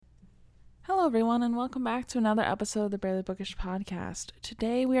Hello, everyone, and welcome back to another episode of the Barely Bookish podcast.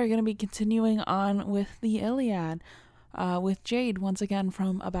 Today, we are going to be continuing on with the Iliad with Jade, once again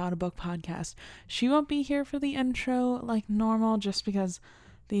from About a Book podcast. She won't be here for the intro like normal, just because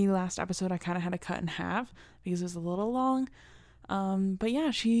the last episode I kind of had to cut in half because it was a little long. But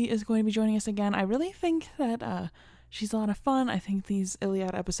yeah, she is going to be joining us again. I really think that she's a lot of fun. I think these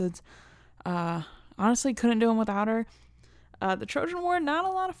Iliad episodes, honestly, couldn't do them without her. The Trojan War, not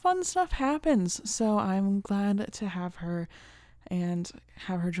a lot of fun stuff happens, so I'm glad to have her and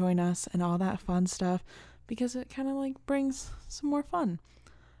have her join us and all that fun stuff, because it kind of like brings some more fun.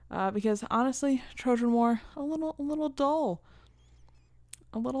 Because honestly, Trojan War, a little dull,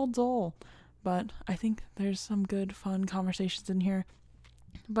 but I think there's some good fun conversations in here.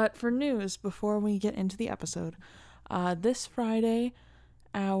 But for news, before we get into the episode, this Friday,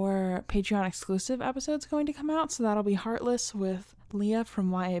 our Patreon exclusive episode's going to come out, so that'll be Heartless with Leah from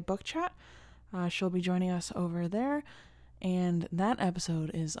YA Book Chat. She'll be joining us over there, and that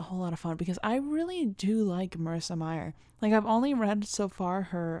episode is a whole lot of fun because I really do like Marissa Meyer. Like, I've only read so far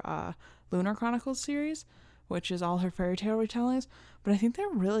her Lunar Chronicles series, which is all her fairy tale retellings, but I think they're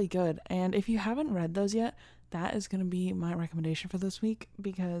really good, and if you haven't read those yet, that is going to be my recommendation for this week,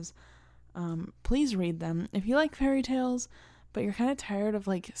 because please read them. If you like fairy tales, but you're kind of tired of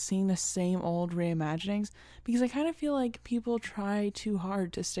like seeing the same old reimaginings, because I kind of feel like people try too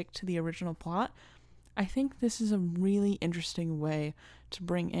hard to stick to the original plot. I think this is a really interesting way to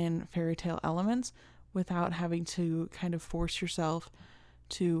bring in fairy tale elements without having to kind of force yourself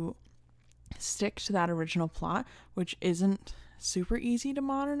to stick to that original plot, which isn't super easy to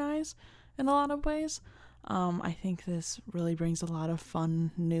modernize in a lot of ways. I think this really brings a lot of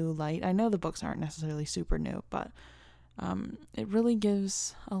fun new light. I know the books aren't necessarily super new, but it really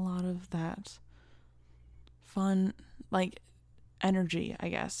gives a lot of that fun, like, energy, I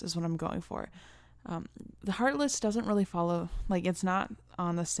guess, is what I'm going for. The Heartless doesn't really follow, like, it's not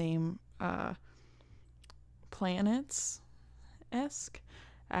on the same planets-esque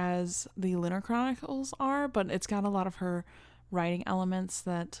as the Lunar Chronicles are, but it's got a lot of her writing elements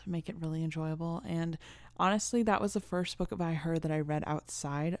that make it really enjoyable. And honestly, that was the first book by her that I read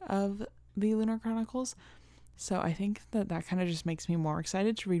outside of the Lunar Chronicles. So I think that kind of just makes me more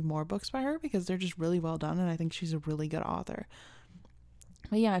excited to read more books by her, because they're just really well done, and I think she's a really good author.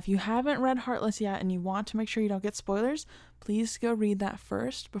 But yeah, if you haven't read Heartless yet and you want to make sure you don't get spoilers, please go read that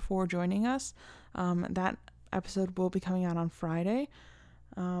first before joining us. That episode will be coming out on Friday,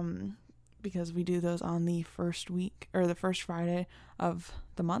 because we do those on the first week, or the first Friday of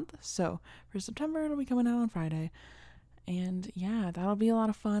the month. So for September, it'll be coming out on Friday. And yeah, that'll be a lot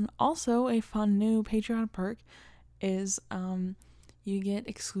of fun. Also, a fun new Patreon perk is you get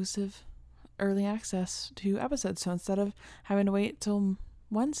exclusive early access to episodes. So instead of having to wait till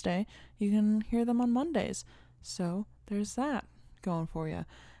Wednesday, you can hear them on Mondays. So there's that going for you.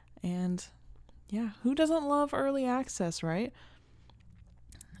 And yeah, who doesn't love early access, right?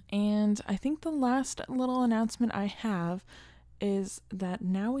 And I think the last little announcement I have is that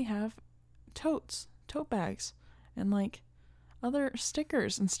now we have tote bags, and like other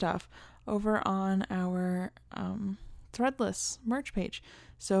stickers and stuff over on our Threadless merch page.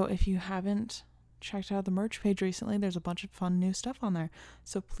 So if you haven't checked out the merch page recently, there's a bunch of fun new stuff on there.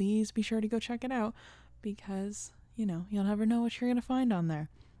 So please be sure to go check it out, because, you know, you'll never know what you're going to find on there.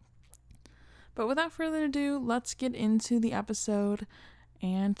 But without further ado, let's get into the episode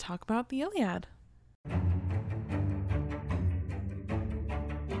and talk about the Iliad.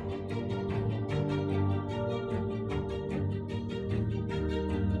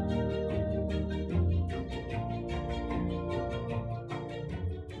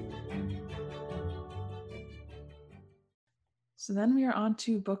 So then we are on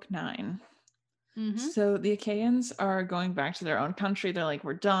to book 9. Mm-hmm. So the Achaeans are going back to their own country. They're like,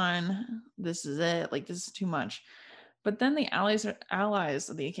 we're done. This is it. Like, this is too much. But then the allies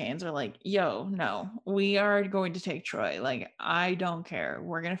of the Achaeans are like, yo, no, we are going to take Troy. Like, I don't care.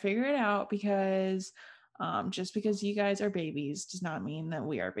 We're going to figure it out, because just because you guys are babies does not mean that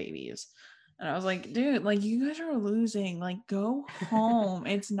we are babies. And I was like, dude, like, you guys are losing. Like, go home.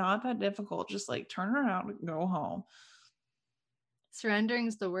 It's not that difficult. Just like turn around and go home. Surrendering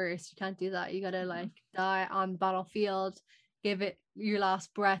is the worst. You can't do that. You gotta like die on the battlefield, give it your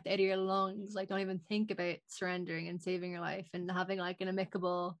last breath out of your lungs. Like, don't even think about surrendering and saving your life, and having like an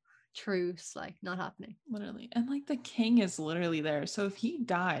amicable truce, like, not happening. Literally. And like, the king is literally there. So if he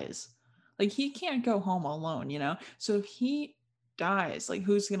dies, like, he can't go home alone, you know? So if he dies, like,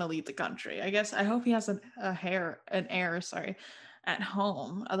 who's gonna lead the country? I guess I hope he has an heir at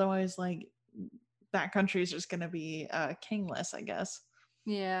home. Otherwise, like, that country is just gonna be kingless, I guess.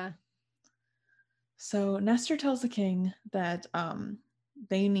 Yeah. So Nestor tells the king that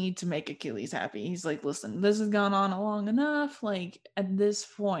they need to make Achilles happy. He's like, listen, this has gone on long enough. Like, at this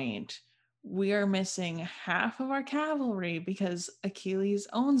point, we are missing half of our cavalry because Achilles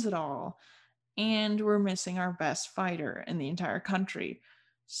owns it all. And we're missing our best fighter in the entire country.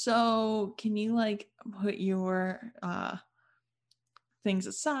 So can you like put your things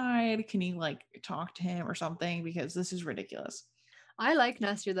aside? Can you like talk to him or something? Because this is ridiculous. I like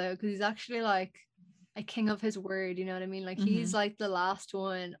Nestor though, because he's actually like a king of his word, you know what I mean? Like he's like the last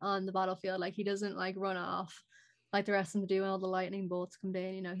one on the battlefield. Like he doesn't like run off like the rest of them do when all the lightning bolts come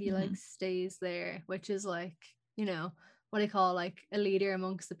down, you know, he like stays there, which is like, you know, what do you call like a leader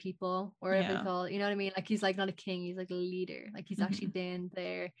amongst the people, or whatever they call it, you know what I mean? Like he's like not a king, he's like a leader. Like he's actually down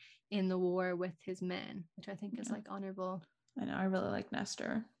there in the war with his men, which I think is like honorable. I know, I really like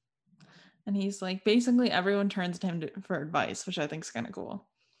Nestor. And he's like, basically everyone turns to him for advice, which I think is kind of cool.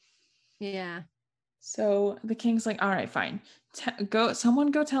 Yeah. So the king's like, all right, fine.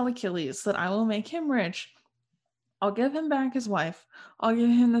 Someone go tell Achilles that I will make him rich. I'll give him back his wife. I'll give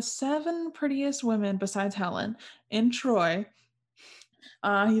him the 7 prettiest women besides Helen in Troy.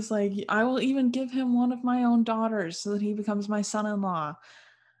 He's like, I will even give him one of my own daughters so that he becomes my son-in-law.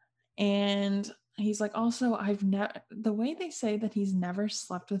 And he's like, also, the way they say that he's never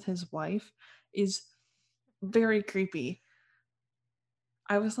slept with his wife is very creepy.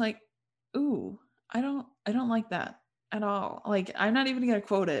 I was like, ooh, I don't like that at all. Like, I'm not even gonna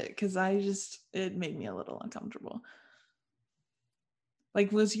quote it because it made me a little uncomfortable.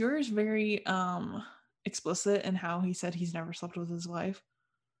 Like, was yours very explicit in how he said he's never slept with his wife?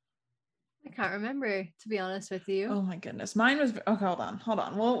 I can't remember, to be honest with you. Oh my goodness, mine was okay. Hold on.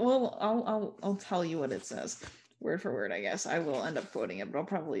 I'll tell you what it says, word for word. I guess I will end up quoting it, but I'll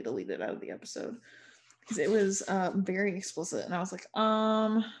probably delete it out of the episode because it was very explicit, and I was like,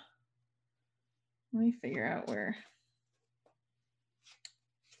 let me figure out where.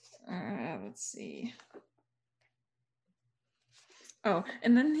 Let's see. Oh,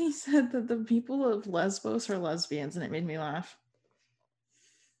 and then he said that the people of Lesbos are lesbians, and it made me laugh.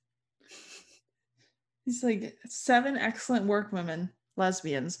 He's like, 7 excellent workwomen,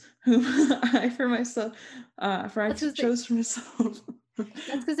 lesbians, whom I chose for myself.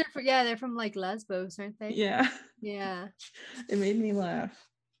 That's because they're from like Lesbos, aren't they? Yeah. Yeah. It made me laugh.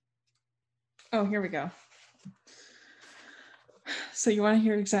 Oh, here we go. So you want to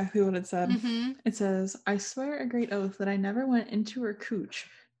hear exactly what it said? It says, I swear a great oath that I never went into her cooch,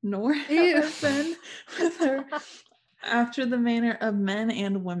 nor have I been with her after the manner of men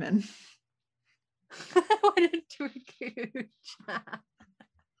and women. I went into her cooch. I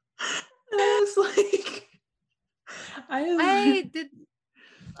was like, I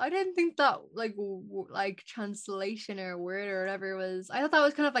didn't think that like translation or word or whatever was. I thought that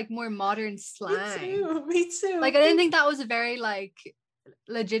was kind of like more modern slang. Me too. Like I didn't think that was a very like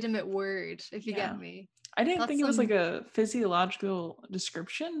legitimate word, if you get me. I didn't think it was like a physiological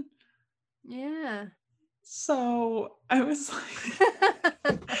description. Yeah. So I was like,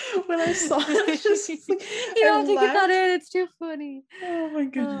 when I saw it, I was just like, you don't take that in. It's too funny. Oh my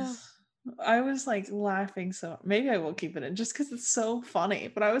goodness. I was like laughing, so maybe I will keep it in just because it's so funny.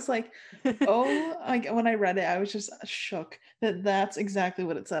 But I was like, oh, like when I read it, I was just shook that that's exactly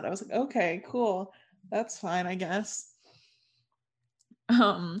what it said. I was like, okay, cool, that's fine, I guess.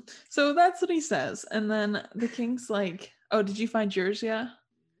 So that's what he says, and then the king's like, oh, did you find yours yet?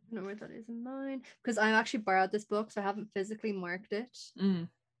 I don't know where that is in mine because I actually borrowed this book, so I haven't physically marked it.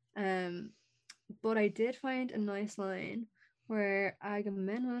 But I did find a nice line where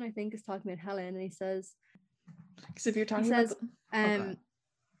Agamemnon, I think, is talking about Helen, and he says, because if you're talking about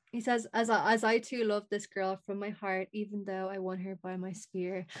he says, as I too love this girl from my heart, even though I won her by my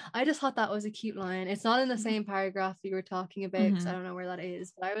spear. I just thought that was a cute line. It's not in the same paragraph you were talking about, because I don't know where that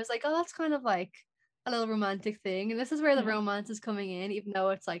is, but I was like, oh, that's kind of like a little romantic thing, and this is where the romance is coming in, even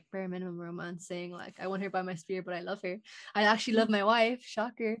though it's like bare minimum romance, saying like, I want her by my spear, but I love her. I actually love my wife,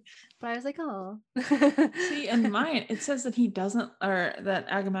 shocker. But I was like, oh. See, in mine it says that he doesn't, or that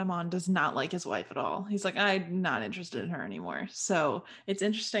Agamemnon does not like his wife at all. He's like, I'm not interested in her anymore. So it's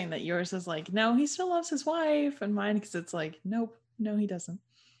interesting that yours is like, no, he still loves his wife, and mine, because it's like, nope, no, he doesn't.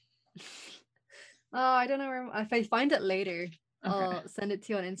 Oh, I don't know where. If I find it later, I'll send it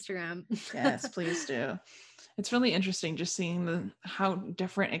to you on Instagram. Yes, please do. It's really interesting just seeing how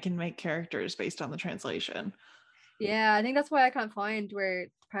different it can make characters based on the translation. Yeah, I think that's why I can't find where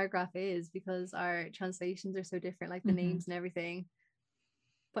the paragraph is, because our translations are so different, like the names and everything.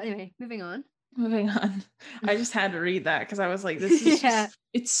 But anyway, moving on. I just had to read that because I was like, this is just,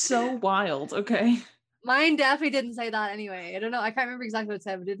 it's so wild. Okay. Mine definitely didn't say that anyway. I don't know. I can't remember exactly what it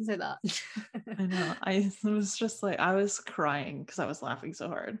said, but it didn't say that. I know. I was just like, I was crying because I was laughing so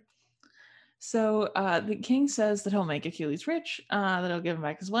hard. So the king says that he'll make Achilles rich, that he'll give him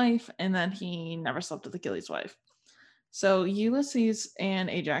back his wife, and that he never slept with Achilles' wife. So Ulysses and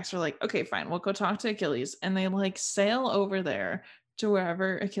Ajax are like, okay, fine, we'll go talk to Achilles. And they like sail over there to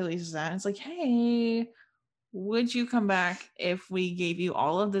wherever Achilles is at. It's like, hey, would you come back if we gave you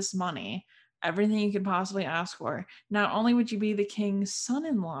all of this money, everything you could possibly ask for? Not only would you be the king's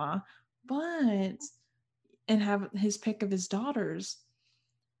son-in-law, but and have his pick of his daughters,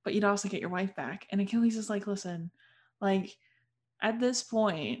 but you'd also get your wife back. And Achilles is like, listen, like at this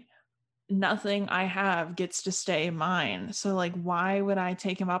point, nothing I have gets to stay mine. So like why would I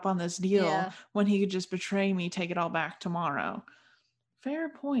take him up on this deal Yeah. when he could just betray me, take it all back tomorrow? Fair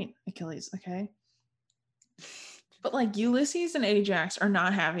point, Achilles, okay? But like Ulysses and Ajax are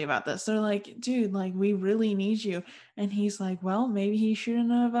not happy about this. They're like, dude, like we really need you. And he's like, well, maybe he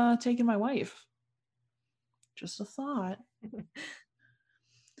shouldn't have taken my wife. Just a thought.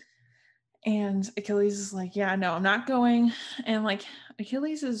 And Achilles is like, yeah, no, I'm not going. And like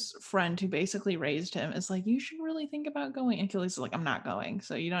Achilles' friend who basically raised him is like, you should really think about going. And Achilles is like, I'm not going.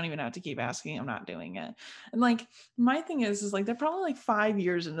 So you don't even have to keep asking. I'm not doing it. And like my thing is like they're probably like 5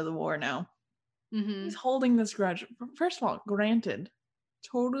 years into the war now. He's holding this grudge. First of all, granted,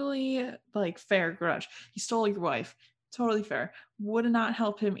 totally like fair grudge. He stole your wife. Totally fair. Would not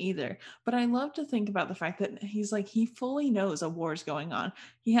help him either. But I love to think about the fact that he's like, he fully knows a war's going on.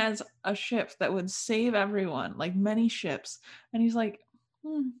 He has a ship that would save everyone, like many ships. And he's like,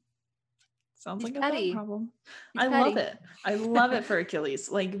 sounds He's like a them petty. problem. He's I love petty. it. I love it for Achilles.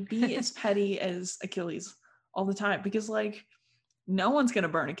 Like, be as petty as Achilles all the time because, like, no one's gonna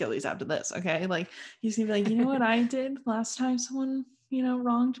burn Achilles after this, okay? Like he's gonna be like, you know what I did last time someone,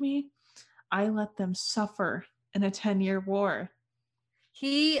 wronged me? I let them suffer in a 10-year war.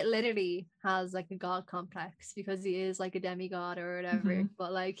 He literally has like a god complex because he is like a demigod or whatever.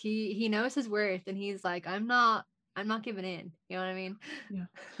 But like he knows his worth and he's like, I'm not giving in. You know what I mean?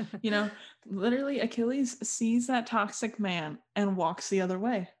 Yeah. Literally Achilles sees that toxic man and walks the other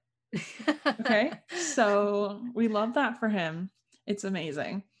way. Okay? So we love that for him. It's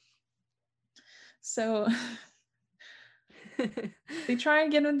amazing. So they try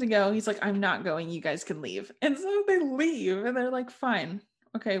and get him to go. He's like, I'm not going. You guys can leave. And so they leave and they're like, fine.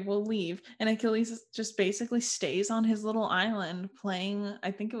 Okay, we'll leave. And Achilles just basically stays on his little island playing, I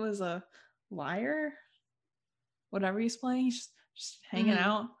think it was a lyre, whatever he's playing. He's just hanging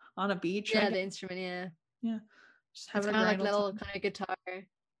out on a beach. Yeah, the instrument, yeah. Yeah. Just It's having a kind of like grand old little time. kind of guitar.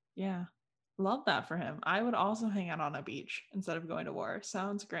 Yeah. Love that for him. I would also hang out on a beach instead of going to war.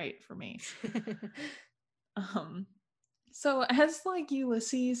 Sounds great for me. So as like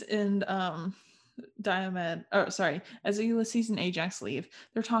Ulysses and Diomed, as Ulysses and Ajax leave,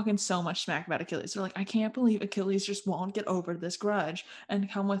 they're talking so much smack about Achilles. They're like, I can't believe Achilles just won't get over this grudge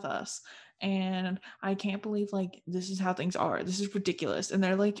and come with us. And I can't believe like this is how things are. This is ridiculous. And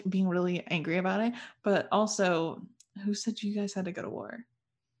they're like being really angry about it. But also, who said you guys had to go to war?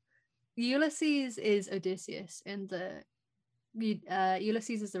 Ulysses is Odysseus in the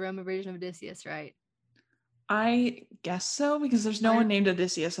Ulysses is the Roman version of Odysseus, right? I guess so, because there's no one named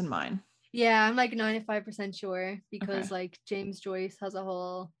Odysseus in mine. Yeah, I'm like 95% sure because Okay. like James Joyce has a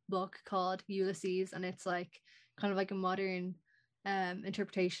whole book called Ulysses and it's like kind of like a modern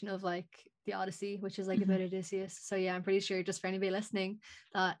interpretation of like the Odyssey, which is like about Odysseus. So yeah, I'm pretty sure just for anybody listening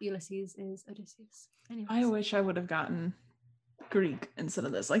that Ulysses is Odysseus. Anyways. I wish I would have gotten Greek instead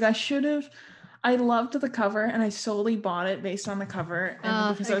of this. Like I should have. I loved the cover and I solely bought it based on the cover.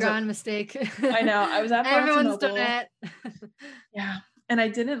 And because I A was grand mistake. I know, I was at Barnes and Everyone's done Noble. it. Yeah. And I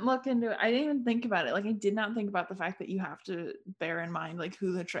didn't look into it. I didn't even think about it. Like I did not think about the fact that you have to bear in mind like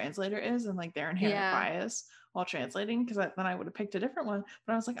who the translator is and like their inherent bias while translating, because then I would have picked a different one.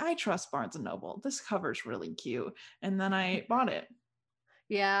 But I was like, I trust Barnes and Noble. This cover's really cute. And then I bought it.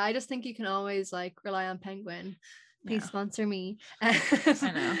 Yeah, I just think you can always like rely on Penguin. Please sponsor me. I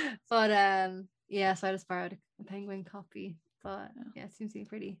know. But yeah, so I just borrowed a Penguin copy. But yeah, it seems to be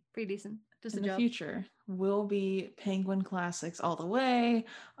pretty decent. Just in a the job. future will be Penguin classics all the way.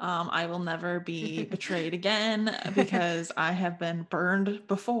 I will never be betrayed again because I have been burned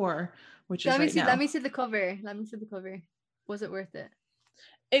before, which is right now. Let me see the cover. Was it worth it?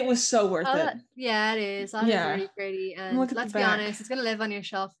 It was so worth it. Yeah, it is. That is really pretty. And let's be honest, it's gonna live on your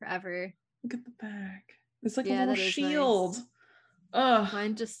shelf forever. Look at the back. It's like a little shield. Nice. Ugh.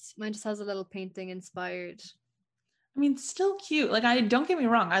 Mine just has a little painting inspired. I mean, still cute. Like, I don't get me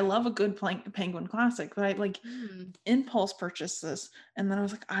wrong, I love a good penguin classic, but I like Mm. impulse purchased this, and then I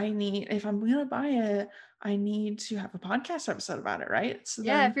was like, I need, if I'm gonna buy it, I need to have a podcast episode about it, right? So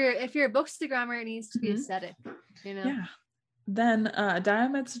Yeah, then, if you're a bookstagrammer, it needs to be Mhm. aesthetic, you know. Yeah. Then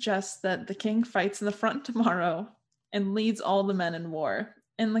Diomed suggests that the king fights in the front tomorrow and leads all the men in war.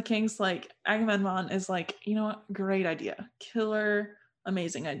 And the king's like, Agamemnon is like, you know what? Great idea. Killer,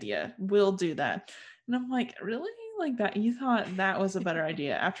 amazing idea. We'll do that. And I'm like, really? Like that? You thought that was a better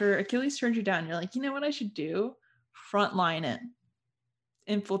idea? After Achilles turned you down, you're like, you know what I should do? Frontline it.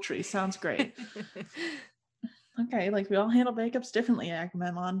 Infiltrate. Sounds great. Okay, like we all handle breakups differently,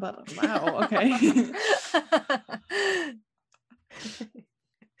 Agamemnon, but wow, okay.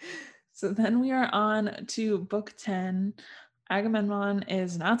 So then we are on to book 10. Agamemnon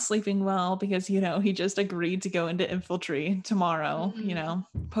is not sleeping well because, he just agreed to go into infantry tomorrow,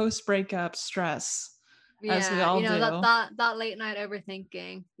 post breakup stress, as we Yeah, all you know, do. that late night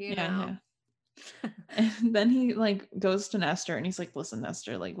overthinking, you Yeah, know. yeah. And then he like goes to Nestor and he's like, listen,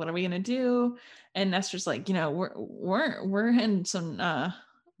 Nestor, like, what are we gonna do? And Nestor's like, we're in some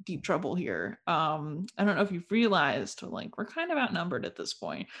deep trouble here. I don't know if you've realized, but like we're kind of outnumbered at this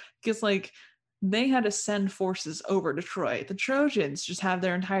point because like they had to send forces over to Troy. The Trojans just have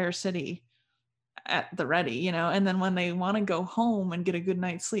their entire city at the ready, and then when they want to go home and get a good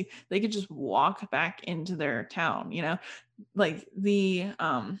night's sleep, they could just walk back into their town, like the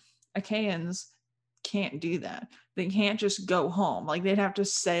Achaeans can't do that. They can't just go home. Like they'd have to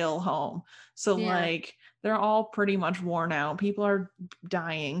sail home. So Yeah. like they're all pretty much worn out. People are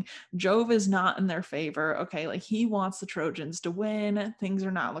dying. Jove is not in their favor. Okay, like he wants the Trojans to win. Things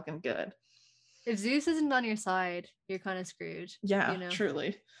are not looking good. If Zeus isn't on your side, you're kind of screwed. Yeah, you know.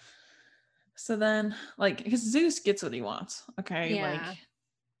 truly. So then, like, because Zeus gets what he wants. Okay, like Yeah.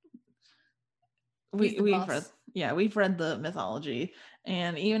 He's the we've read, boss. yeah, we've read the mythology,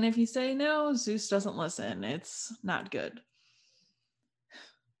 and even if you say no, Zeus doesn't listen. It's not good.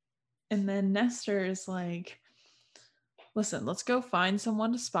 And then Nestor is like, listen, let's go find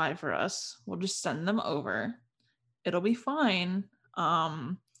someone to spy for us. We'll just send them over. It'll be fine.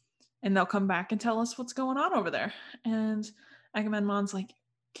 And they'll come back and tell us what's going on over there. And Agamemnon's like,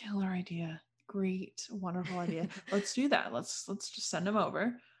 killer idea. Great, wonderful idea. Let's do that. Let's just send them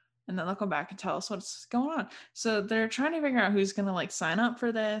over. And then they'll come back and tell us what's going on. So they're trying to figure out who's gonna like sign up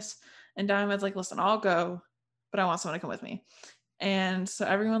for this. And Diomed's like, listen, I'll go, but I want someone to come with me. And so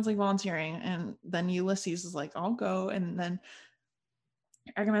everyone's like volunteering, and then Ulysses is like, I'll go. And then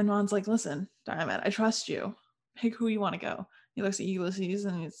Agamemnon's like, listen, Diomed, I trust you. Pick who you want to go. He looks at Ulysses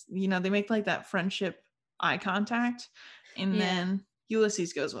and it's, they make like that friendship eye contact. And then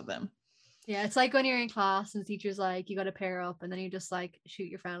Ulysses goes with him. Yeah, it's like when you're in class and the teacher's like, you got to pair up, and then you just like shoot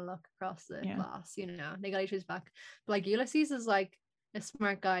your friend a look across the class, they got each other's back. But like Ulysses is like a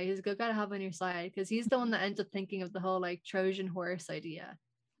smart guy. He's a good guy to have on your side because he's the one that ends up thinking of the whole like Trojan horse idea.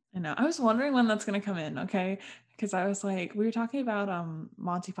 I know. I was wondering when that's going to come in, okay? Because I was like, we were talking about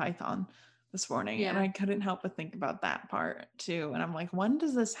Monty Python this morning, and I couldn't help but think about that part too. And I'm like, when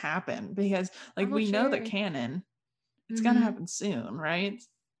does this happen? Because like we know the canon, it's gonna happen soon, right?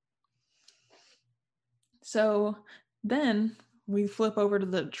 So then we flip over to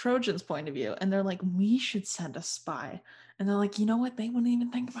the Trojans' point of view, and they're like, we should send a spy. And they're like, you know what? They wouldn't even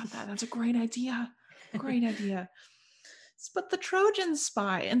think about that. That's a great idea. Great idea. But the Trojan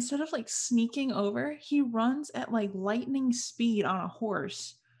spy, instead of like sneaking over, he runs at like lightning speed on a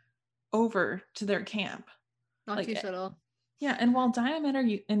horse over to their camp. Not like, too subtle. Yeah, and while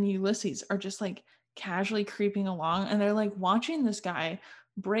Diomed and Ulysses are just like casually creeping along, and they're like watching this guy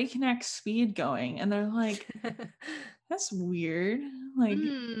breakneck speed going, and they're like, that's weird. Like,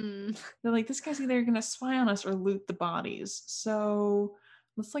 they're like, this guy's either gonna spy on us or loot the bodies. So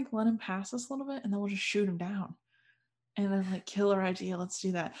let's like let him pass us a little bit, and then we'll just shoot him down. And they're like, killer idea, let's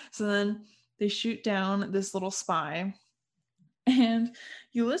do that. So then they shoot down this little spy, and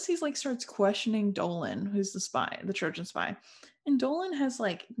Ulysses like starts questioning Dolan, who's the spy, the Trojan spy. And Dolan has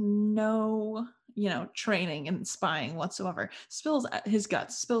like no, training in spying whatsoever. Spills his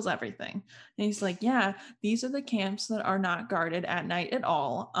guts, spills everything. And he's like, yeah, these are the camps that are not guarded at night at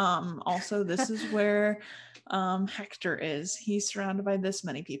all. Also, this is where Hector is. He's surrounded by this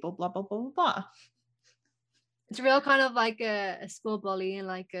many people, blah, blah, blah, blah, blah. It's real kind of like a school bully and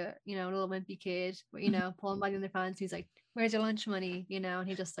like a little wimpy kid, pulling back in their pants. He's like, "Where's your lunch money?" And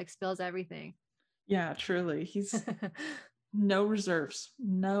he just like spills everything. Yeah, truly, he's no reserves,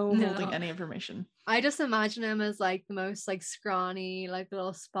 no holding any information. I just imagine him as like the most like scrawny, like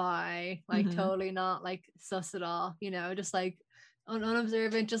little spy, like totally not like sus at all. Just like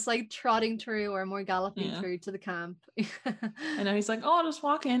unobservant, just like trotting through or more galloping Yeah. through to the camp. I know he's like, oh, I'll just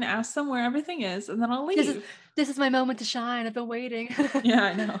walk in, ask them where everything is, and then I'll leave. This is my moment to shine. I've been waiting. Yeah,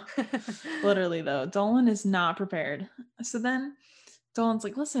 I know. Literally though, Dolan is not prepared. So then Dolan's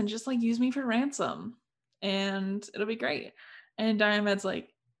like, listen, just like use me for ransom and it'll be great. And Diomed's like,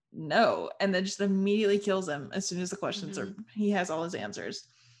 no, and then just immediately kills him as soon as the questions are, he has all his answers.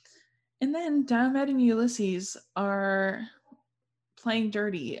 And then Diomed and Ulysses are playing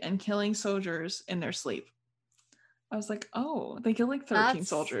dirty and killing soldiers in their sleep. I was like, oh, they killed like 13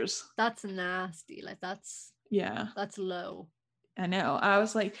 soldiers. That's nasty. Like that's low. I know. I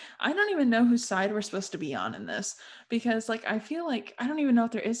was like, I don't even know whose side we're supposed to be on in this, because like I feel like I don't even know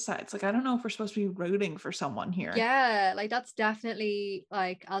if there is sides. Like I don't know if we're supposed to be rooting for someone here. Yeah, like that's definitely,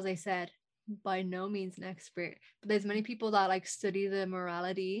 like, as I said, by no means an expert, but there's many people that like study the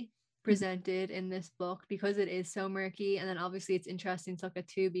morality presented in this book because it is so murky. And then obviously it's interesting to look at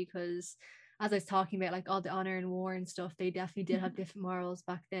too, because as I was talking about like all the honor and war and stuff, they definitely did have different morals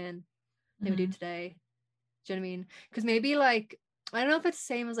back then than we do today. Do you know what I mean? Because maybe like, I don't know if it's the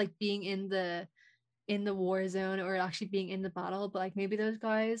same as like being in the war zone or actually being in the battle, but like maybe those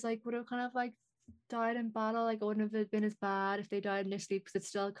guys like would have kind of like died in battle. Like it wouldn't have been as bad if they died in their sleep, because it's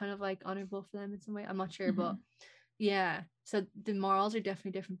still kind of like honorable for them in some way. I'm not sure, but yeah. So the morals are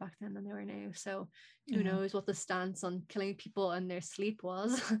definitely different back then than they are now. So who knows what the stance on killing people in their sleep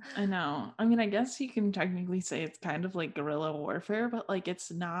was. I know. I mean, I guess you can technically say it's kind of like guerrilla warfare, but like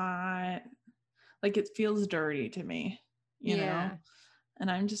it's not, like it feels dirty to me, you know? And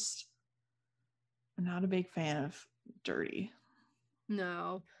I'm not a big fan of dirty.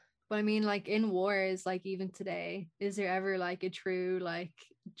 No. But I mean, like in wars, like even today, is there ever like a true like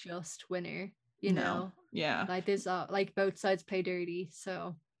just winner? You know? Yeah. Like there's like both sides play dirty.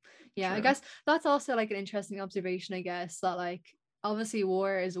 So yeah, true. I guess that's also like an interesting observation, I guess, that like obviously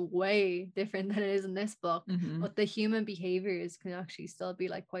war is way different than it is in this book, but the human behaviors can actually still be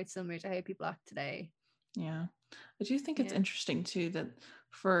like quite similar to how people act today. Yeah. I do think it's interesting too that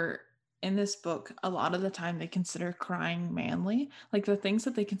in this book, a lot of the time they consider crying manly. Like the things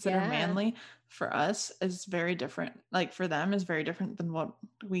that they consider manly for us is very different. Like for them is very different than what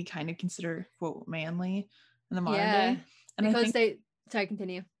we kind of consider quote manly in the modern day. And because sorry,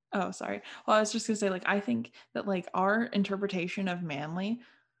 continue. Oh, sorry. Well, I was just gonna say, like, I think that like our interpretation of manly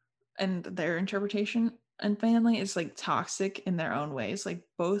and their interpretation and family is like toxic in their own ways. Like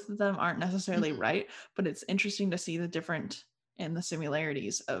both of them aren't necessarily right, but it's interesting to see the different and the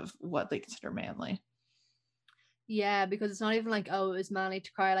similarities of what they consider manly. Yeah, because it's not even like, oh, it was manly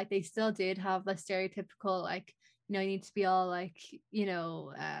to cry. Like they still did have the stereotypical, like, you know, you need to be all like, you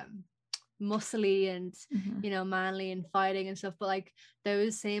know, muscly and you know, manly and fighting and stuff, but like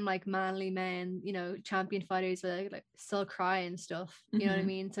those same like manly men, you know, champion fighters are like still cry and stuff, you know what I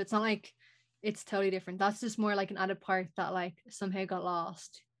mean? So it's not like it's totally different. That's just more like an added part that like somehow got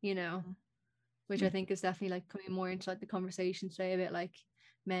lost, you know, which I think is definitely like coming more into like the conversation today about like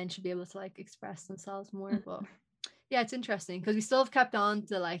men should be able to like express themselves more. But yeah, it's interesting because we still have kept on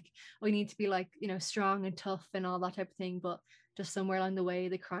to like, we need to be like, you know, strong and tough and all that type of thing, but just somewhere along the way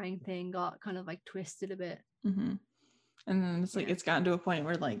the crying thing got kind of like twisted a bit. And then it's like it's gotten to a point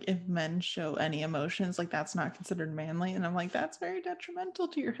where like if men show any emotions, like that's not considered manly, and I'm like, that's very detrimental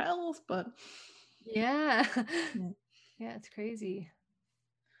to your health. But yeah, it's crazy.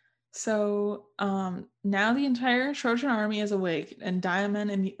 So now the entire Trojan army is awake, and Diomed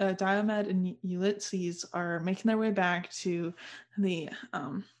and Ulysses are making their way back to the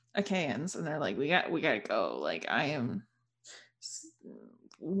Achaeans, and they're like, we gotta go. Like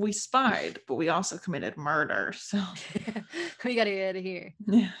we spied, but we also committed murder, so we gotta get out of here.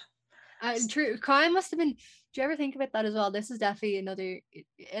 Yeah. True. Crime must have been. Do you ever think about that as well? This is definitely another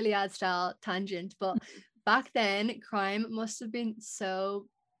Iliad style tangent, but back then, crime must have been so,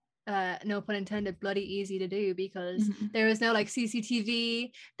 no pun intended, bloody easy to do, because there was no like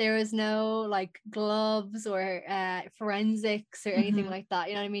CCTV, there was no like gloves or forensics or anything like that.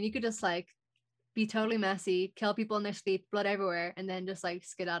 You know what I mean? You could just like be totally messy, kill people in their sleep, blood everywhere, and then just like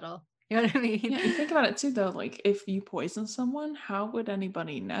skedaddle. You know what I mean? Yeah, you think about it too, though. Like, if you poison someone, how would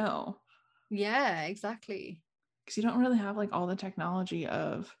anybody know? Yeah, exactly. Because you don't really have like all the technology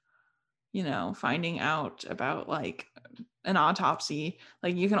of, you know, finding out about like an autopsy.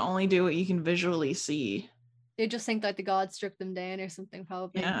 Like, you can only do what you can visually see. They just think that the gods struck them down or something,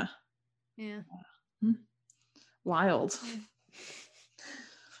 probably. Yeah. Wild.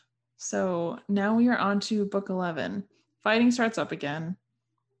 So now we are on to book 11. Fighting starts up again.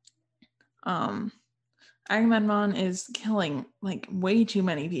 Agamemnon is killing like way too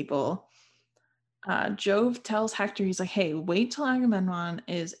many people. Jove tells Hector, he's like, hey, wait till Agamemnon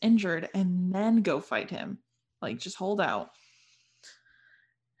is injured and then go fight him. Like, just hold out.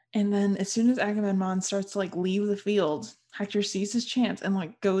 And then as soon as Agamemnon starts to like leave the field, Hector sees his chance and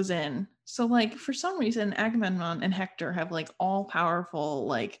like goes in. So like for some reason, Agamemnon and Hector have like all powerful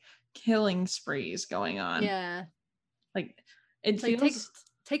like killing sprees going on. Yeah. Like it It's feels like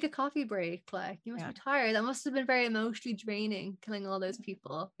take a coffee break. Like you must Yeah. be tired. That must have been very emotionally draining, killing all those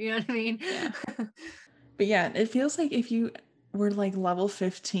people. You know what I mean? Yeah. But yeah, it feels like if you were like level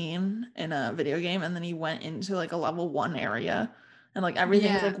 15 in a video game and then you went into like a level 1 area and like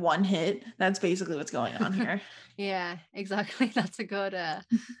everything is Yeah. like one hit, that's basically what's going on here. Yeah, exactly. That's a good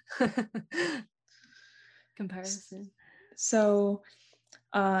comparison. So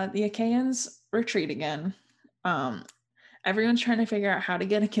the Achaeans retreat again. Everyone's trying to figure out how to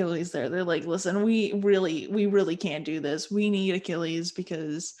get Achilles there. They're like, listen, we really can't do this. We need Achilles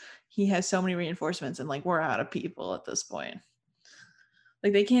because he has so many reinforcements and like we're out of people at this point.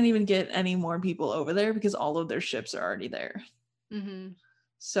 Like they can't even get any more people over there because all of their ships are already there. Mm-hmm.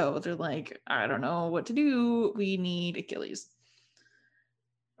 So they're like, I don't know what to do. We need Achilles.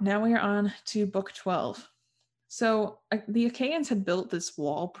 Now we are on to book 12. So the Achaeans had built this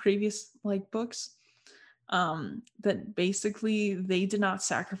wall previous like books that basically they did not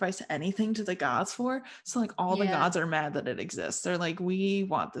sacrifice anything to the gods for. So like all the gods are mad that it exists. They're like, we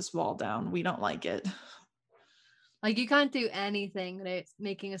want this wall down. We don't like it. Like you can't do anything without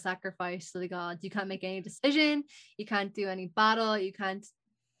making a sacrifice to the gods. You can't make any decision. You can't do any battle. You can't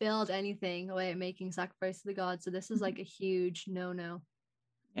build anything without making sacrifice to the gods. So this is like a huge no-no.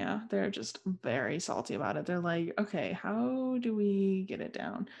 Yeah, they're just very salty about it. They're like, okay, how do we get it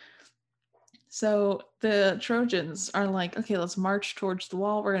down? So the Trojans are like, okay, let's march towards the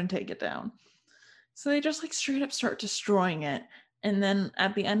wall. We're going to take it down. So they just like straight up start destroying it. And then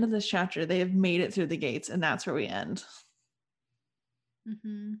at the end of this chapter, they have made it through the gates, and that's where we end.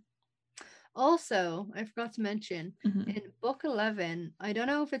 Mm-hmm. Also, I forgot to mention in book 11, I don't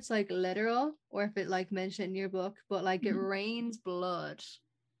know if it's like literal or if it like mentioned in your book, but like it rains blood.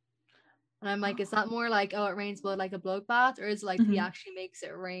 And I'm like, is that more like, oh, it rains blood like a bloodbath, or is it like he actually makes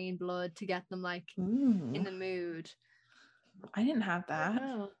it rain blood to get them like in the mood? I didn't have that.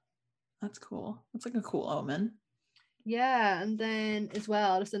 That's cool. That's like a cool omen. Yeah, and then as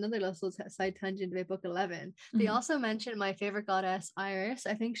well, just another little side tangent about book 11. They also mentioned my favorite goddess, Iris.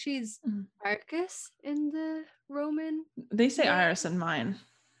 I think she's Arcus in the Roman. They say Iris in mine.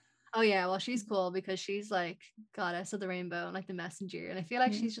 Oh yeah, well she's cool because she's like goddess of the rainbow and like the messenger, and I feel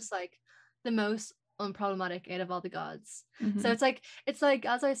like she's just like the most unproblematic out of all the gods. So it's like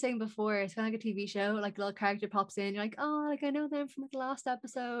as I was saying before, it's kind of like a TV show. Like a little character pops in, you're like, oh, like I know them from like the last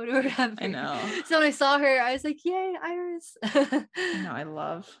episode or whatever. I know. So when I saw her, I was like, yay, Iris. No,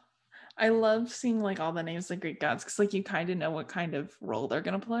 I love seeing like all the names of the Greek gods because like you kind of know what kind of role they're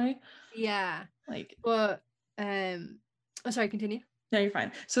gonna play. Yeah. Like, but sorry, continue. No, you're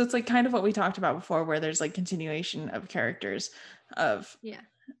fine. So it's like kind of what we talked about before, where there's like continuation of characters of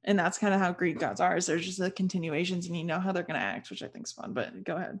and that's kind of how Greek gods are. Is there's just the continuations, and you know how they're gonna act, which I think is fun. But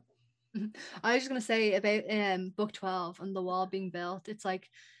go ahead. I was just gonna say about book 12 and the wall being built. It's like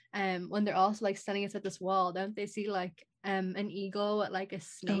when they're also like standing at this wall, don't they see like an eagle with like a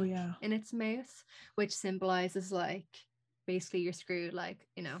snake in its mouth, which symbolizes like basically you're screwed, like,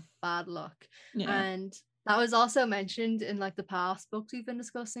 you know, bad luck. And that was also mentioned in like the past books we've been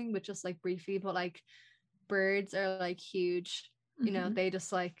discussing, but just like briefly. But like birds are like huge, you know, they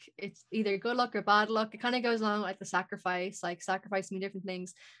just like, it's either good luck or bad luck. It kind of goes along like the sacrifice, like sacrifice mean different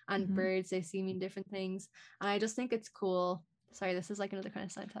things, and birds, they see mean different things. And I just think it's cool. Sorry, this is like another kind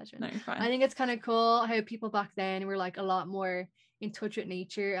of side tangent. No, you're fine. I think it's kind of cool how people back then were like a lot more in touch with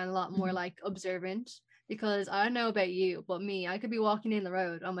nature and a lot more like observant. Because I don't know about you, but me, I could be walking in the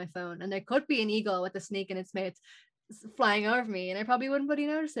road on my phone and there could be an eagle with a snake in its mouth flying over me, and I probably wouldn't bloody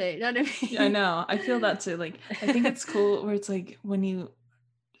notice it. You know what I mean? Yeah, I know. I feel that too. Like, I think it's cool where it's like when you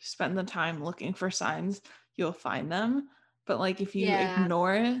spend the time looking for signs, you'll find them. But like if you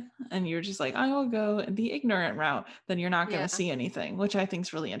ignore it and you're just like, I will go the ignorant route, then you're not going to see anything, which I think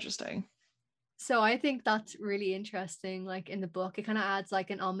is really interesting. So I think that's really interesting. Like in the book, it kind of adds like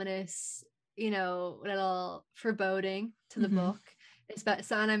an ominous, you know, little foreboding to the book.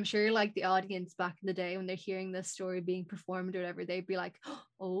 So, and I'm sure like the audience back in the day when they're hearing this story being performed or whatever, they'd be like,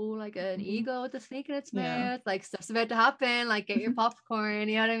 oh, like an eagle with a snake in its mouth, like stuff's about to happen, like get your popcorn,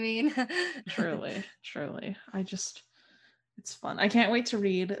 you know what I mean? Truly. It's fun. I can't wait to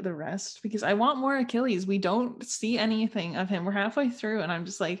read the rest because I want more Achilles. We don't see anything of him. We're halfway through and I'm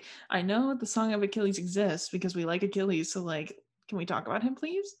just like, I know the Song of Achilles exists because we like Achilles. So like, can we talk about him,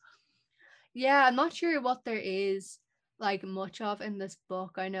 please? Yeah, I'm not sure what there is like much of in this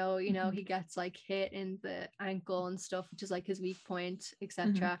book. I know, Mhm. he gets like hit in the ankle and stuff, which is like his weak point, Mhm.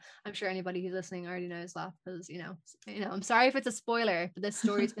 etc. I'm sure anybody who's listening already knows that because I'm sorry if it's a spoiler, but this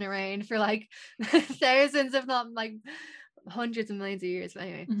story's been around for like thousands, if not like hundreds of millions of years. But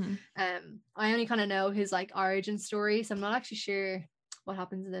anyway, Mhm. I only kind of know his like origin story, so I'm not actually sure what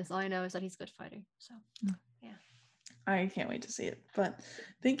happens in this. All I know is that he's a good fighter. So yeah. I can't wait to see it. But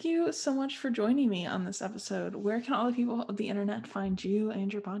thank you so much for joining me on this episode. Where can all the people of the internet find you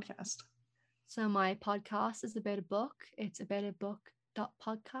and your podcast? So my podcast is about a book. It's about a book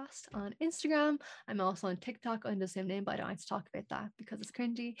podcast on Instagram. I'm also on TikTok under the same name, but I don't like to talk about that because it's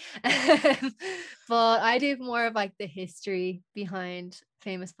cringy. But I do more of like the history behind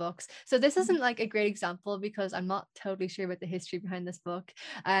famous books. So this isn't like a great example because I'm not totally sure about the history behind this book.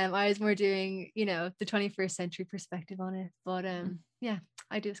 I was more doing, the 21st century perspective on it. But yeah,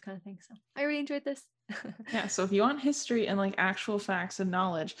 I do this kind of thing. So I really enjoyed this. Yeah, so if you want history and like actual facts and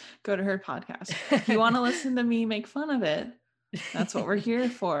knowledge, go to her podcast. If you want to listen to me make fun of it, that's what we're here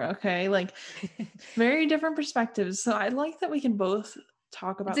for, okay? Like very different perspectives. So I like that we can both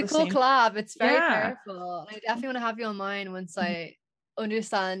talk about It's a the cool same. collab. It's very Yeah. powerful. I definitely want to have you on mine once I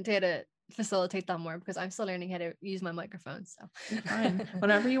understand how to facilitate that more because I'm still learning how to use my microphone. So You're fine.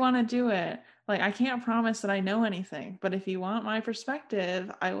 Whenever you want to do it. Like I can't promise that I know anything, but if you want my perspective,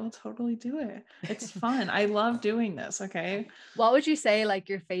 I will totally do it. It's fun. I love doing this, okay? What would you say like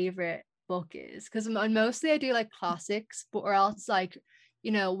your favorite book is? Because mostly I do like classics, but or else like,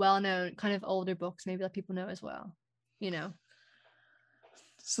 well-known kind of older books maybe that people know as well.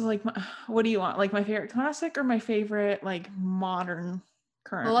 So like what do you want? Like my favorite classic or my favorite like modern Well,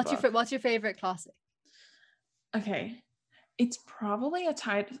 current book? what's your favorite classic? Okay. It's probably a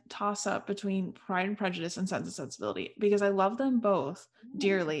toss up between Pride and Prejudice and Sense and Sensibility because I love them both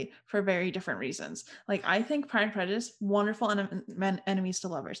dearly for very different reasons. Like I think Pride and Prejudice, wonderful enemies to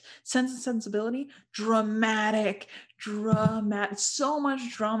lovers. Sense and Sensibility, dramatic, so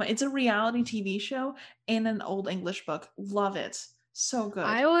much drama. It's a reality TV show and an old English book. Love it. So good.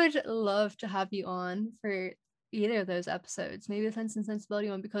 I would love to have you on for either of those episodes, maybe the Sense and Sensibility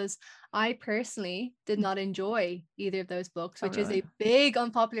one, because I personally did not enjoy either of those books, which is a big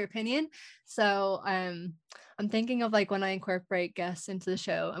unpopular opinion. So I'm thinking of like when I incorporate guests into the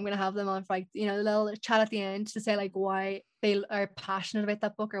show, I'm gonna have them on for like a little chat at the end to say like why they are passionate about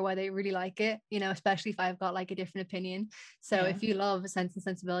that book or why they really like it, especially if I've got like a different opinion. So if you love Sense and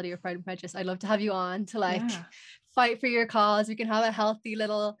Sensibility or Pride and Prejudice, I'd love to have you on to like fight for your cause. We can have a healthy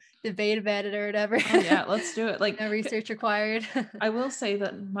little debate about it or whatever. Oh yeah, let's do it. Like no research required. I will say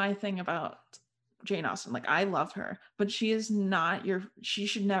that my thing about Jane Austen, like I love her, but she is not she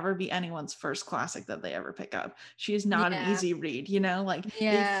should never be anyone's first classic that they ever pick up. She is not an easy read, like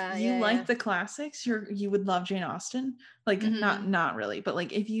if you like the classics, you would love Jane Austen. Like not really, but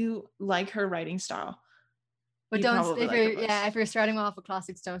like if you like her writing style. But if you're starting off with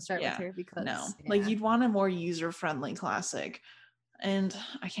classics, don't start with her because like you'd want a more user-friendly classic. And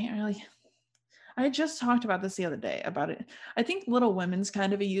I just talked about this the other day about it. I think Little Women's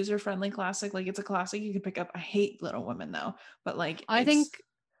kind of a user-friendly classic. Like it's a classic you can pick up. I hate Little Women though, but like I think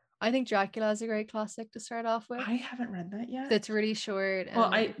Dracula is a great classic to start off with. I haven't read that yet. It's really short.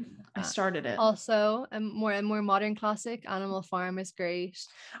 Well, I started it. Also, a more modern classic, Animal Farm is great,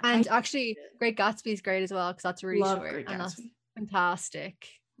 and actually, Great Gatsby is great as well because that's really short and that's fantastic.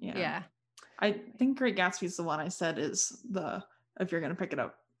 Yeah. I think Great Gatsby is the one I said is if you're gonna pick it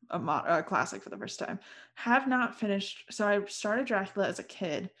up a classic for the first time. Have not finished. So I started Dracula as a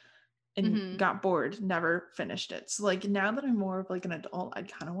kid and got bored, never finished it. So like now that I'm more of like an adult, I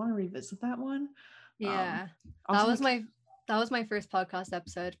kind of want to revisit that one. Yeah. That was my first podcast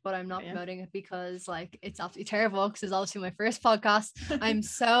episode, but I'm not promoting it because like it's absolutely terrible because it's obviously my first podcast. I'm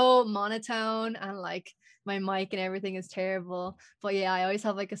so monotone and like my mic and everything is terrible. But yeah, I always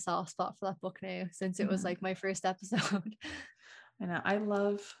have like a soft spot for that book now since it was like my first episode. I know. I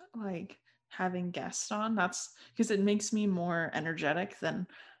love like having guests on. That's because it makes me more energetic than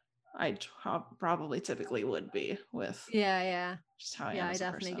I probably typically would be with. Just how I am. I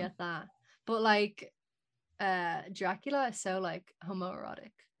definitely get that. But like Dracula is so like homoerotic.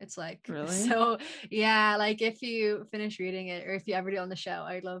 It's like really so like if you finish reading it or if you ever do on the show,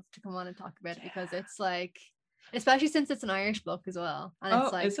 I'd love to come on and talk about it because it's like, especially since it's an Irish book as well, and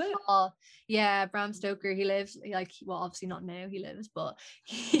it's like, is it? Bram Stoker, he lives like, well, obviously not now he lives, but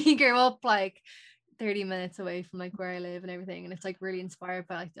he grew up like 30 minutes away from like where I live and everything, and it's like really inspired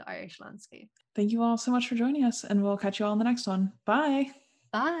by like the Irish landscape. Thank you all so much for joining us, and we'll catch you all in the next one. Bye.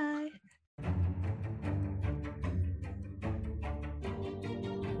 Bye.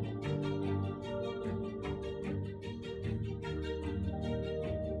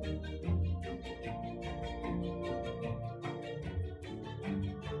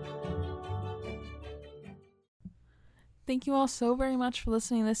 Thank you all so very much for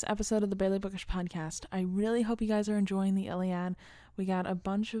listening to this episode of the Barely Bookish podcast. I really hope you guys are enjoying the Iliad. We got a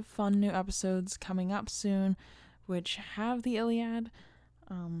bunch of fun new episodes coming up soon, which have the Iliad.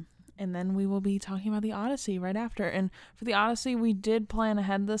 And then we will be talking about the Odyssey right after. And for the Odyssey, we did plan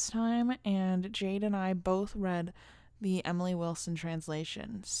ahead this time, and Jade and I both read the Emily Wilson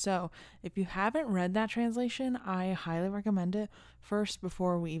translation. So if you haven't read that translation, I highly recommend it, first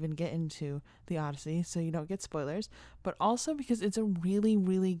before we even get into the Odyssey, so you don't get spoilers, but also because it's a really,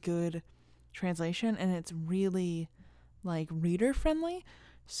 really good translation, and it's really like reader friendly.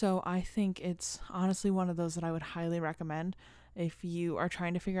 So I think it's honestly one of those that I would highly recommend if you are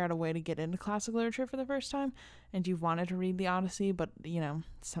trying to figure out a way to get into classic literature for the first time and you've wanted to read the Odyssey, but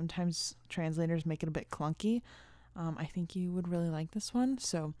sometimes translators make it a bit clunky. I think you would really like this one,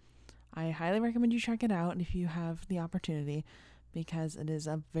 so I highly recommend you check it out if you have the opportunity, because it is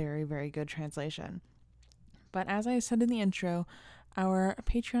a very, very good translation. But as I said in the intro, our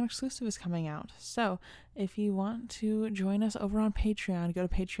Patreon exclusive is coming out. So if you want to join us over on Patreon, go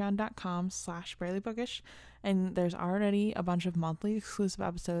to patreon.com/barelybookish, and there's already a bunch of monthly exclusive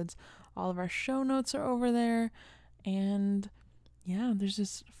episodes. All of our show notes are over there, and yeah, there's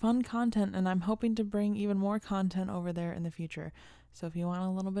just fun content, and I'm hoping to bring even more content over there in the future. So if you want a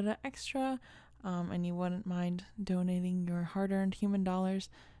little bit of extra, and you wouldn't mind donating your hard-earned human dollars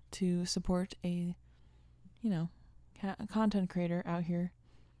to support a content creator out here,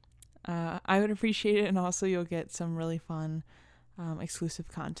 I would appreciate it. And also you'll get some really fun exclusive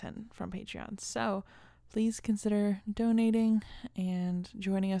content from Patreon. So please consider donating and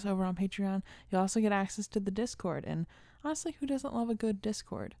joining us over on Patreon. You'll also get access to the Discord, and honestly, who doesn't love a good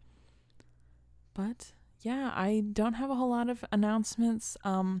Discord? But yeah, I don't have a whole lot of announcements.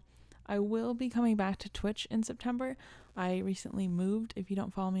 I will be coming back to Twitch in September. I recently moved. If you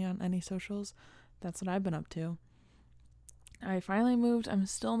don't follow me on any socials, that's what I've been up to. I finally moved. I'm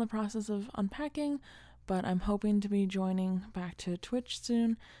still in the process of unpacking, but I'm hoping to be joining back to Twitch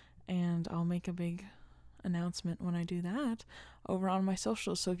soon, and I'll make a big announcement when I do that over on my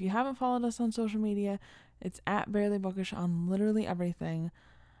socials. So if you haven't followed us on social media, it's at Barely Bookish on literally everything.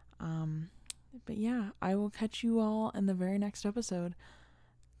 But yeah, I will catch you all in the very next episode.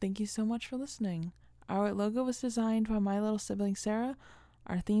 Thank you so much for listening. Our logo was designed by my little sibling Sarah.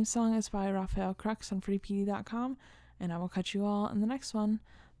 Our theme song is by Raphael Crux on freepd.com, and I will catch you all in the next one.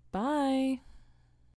 Bye!